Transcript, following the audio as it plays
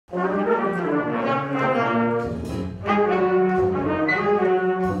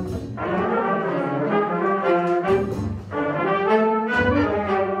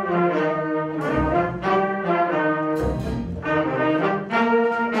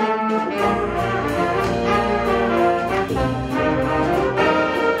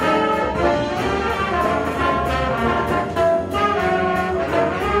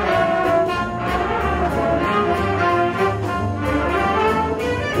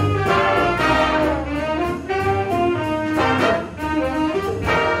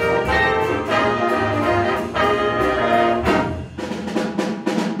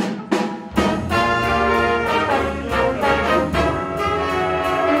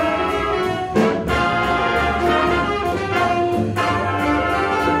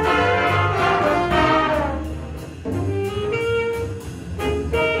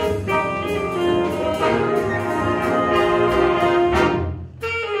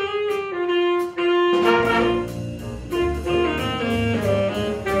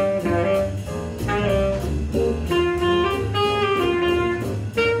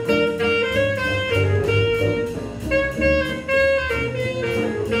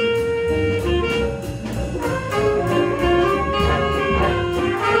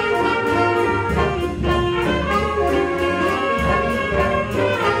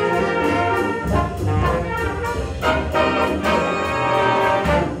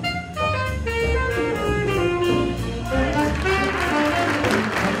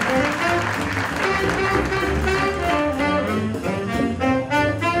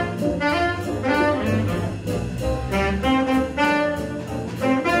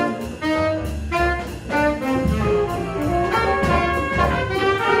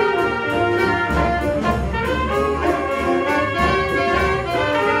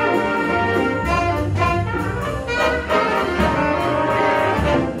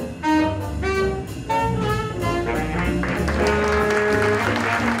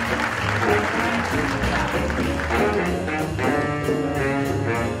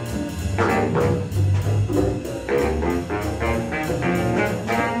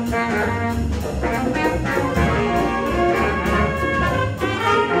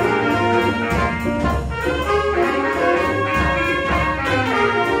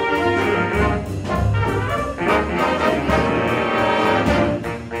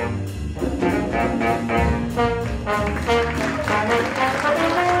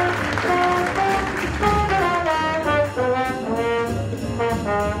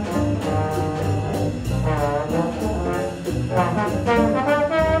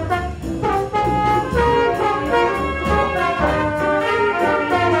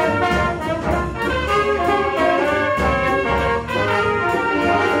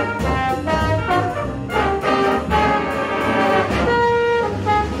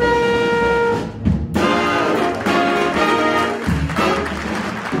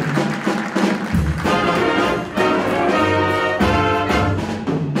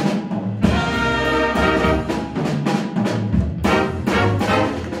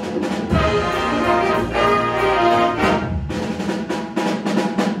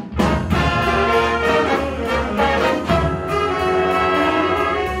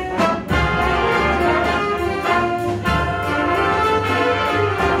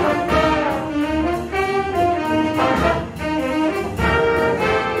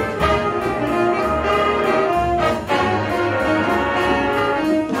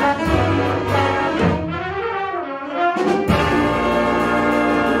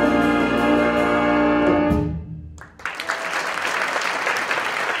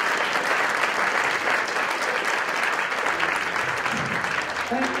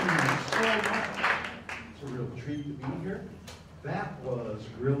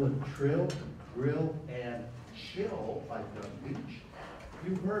Trill and Trill, Grill and Chill by Doug Beach.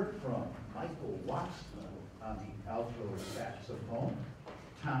 You heard from Michael Watson on the alto saxophone,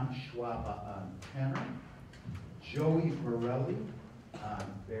 Tom Schwaba on tenor, Joey Borelli on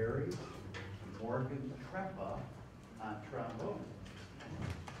bass, Morgan Treppa on trombone.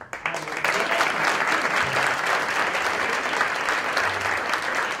 I'm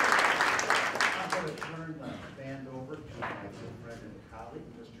going to turn the band over to my good friend and colleague,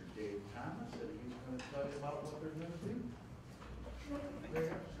 Mr. Dave Thomas, and he's going to tell you about what they're going to do.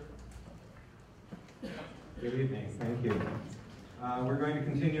 Good evening, thank you. We're going to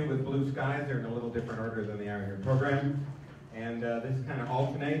continue with Blue Skies. They're in a little different order than they are in your program. And this kind of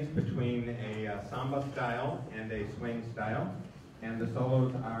alternates between a samba style and a swing style. And the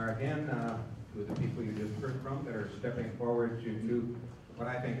solos are, again, with the people you just heard from that are stepping forward to do what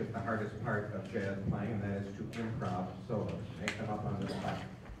I think is the hardest part of jazz playing, and that is to improv solos, make them up on the spot.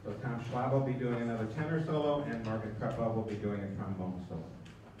 So Tom Schwab will be doing another tenor solo, and Morgan Kruppa will be doing a trombone solo.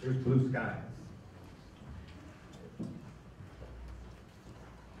 Here's Blue Skies.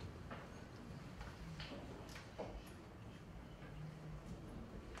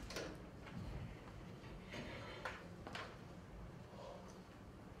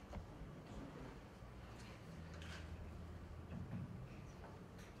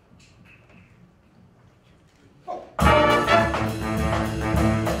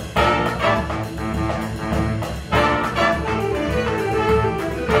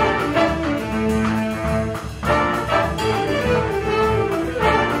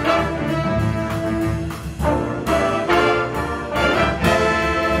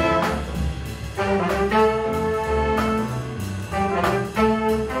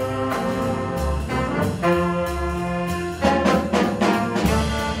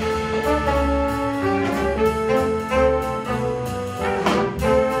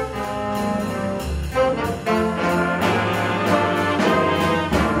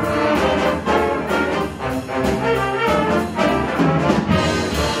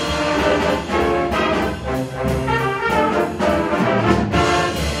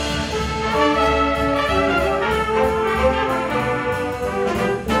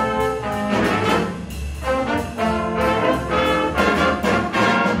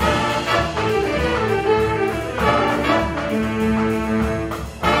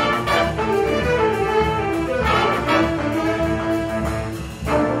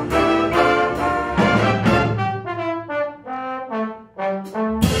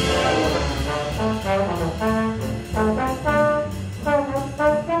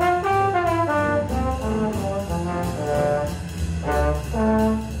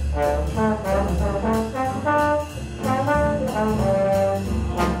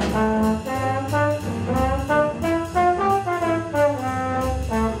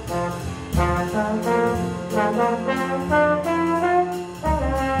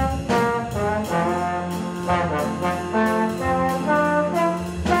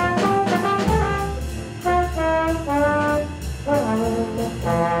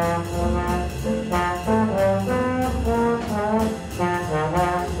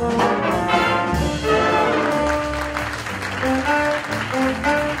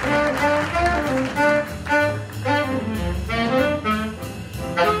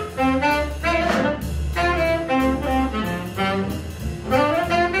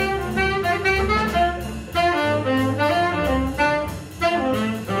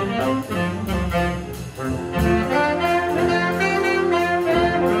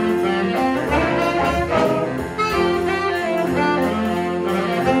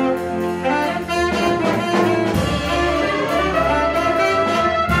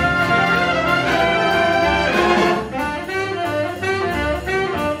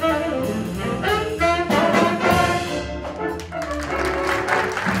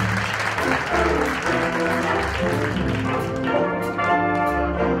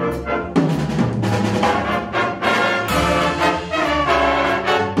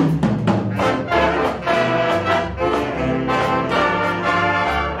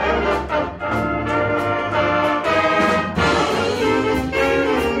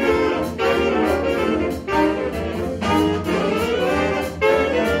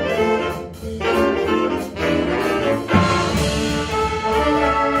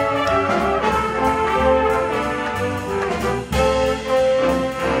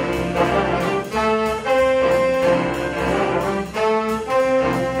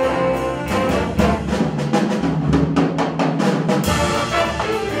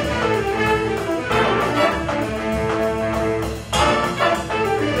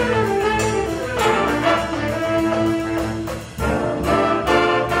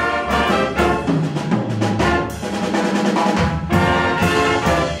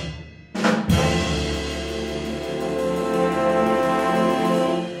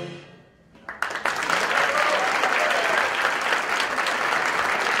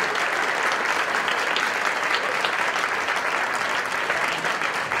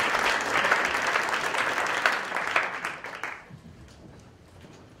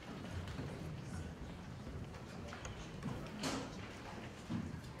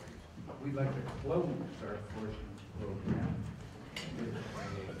 we'd like to close our portion program with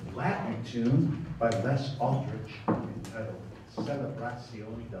a Latin tune by Les Aldrich entitled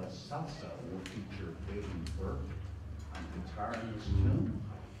Celebración del Salsa. Will feature Baden Burke on guitar in this tune.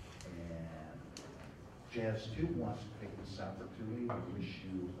 And Jazz 2 wants to take this opportunity to wish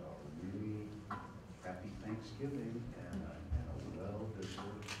you a really happy Thanksgiving and a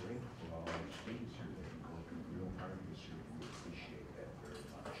well-deserved break for all our students here. They've been working real hard this year. We appreciate that very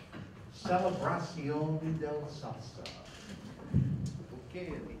much. Celebración del Salsa. Okay,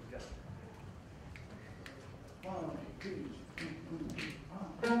 Anita. 1, 2, 3,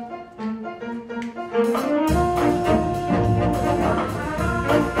 4.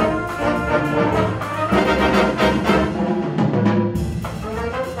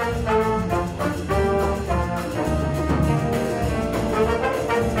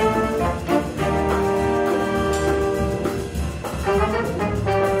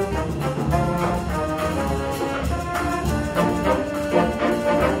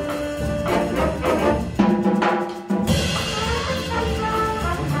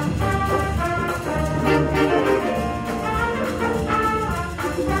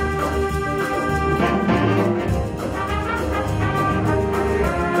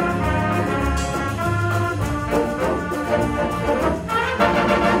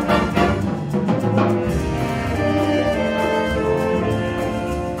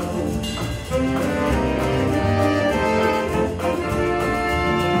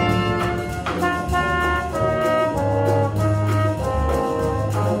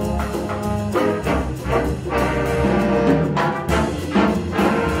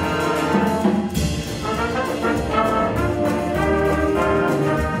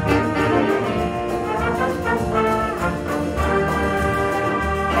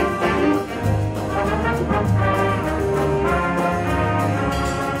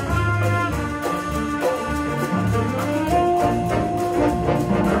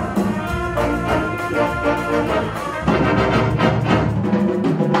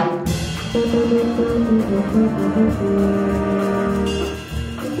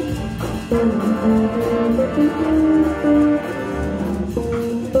 Thank you.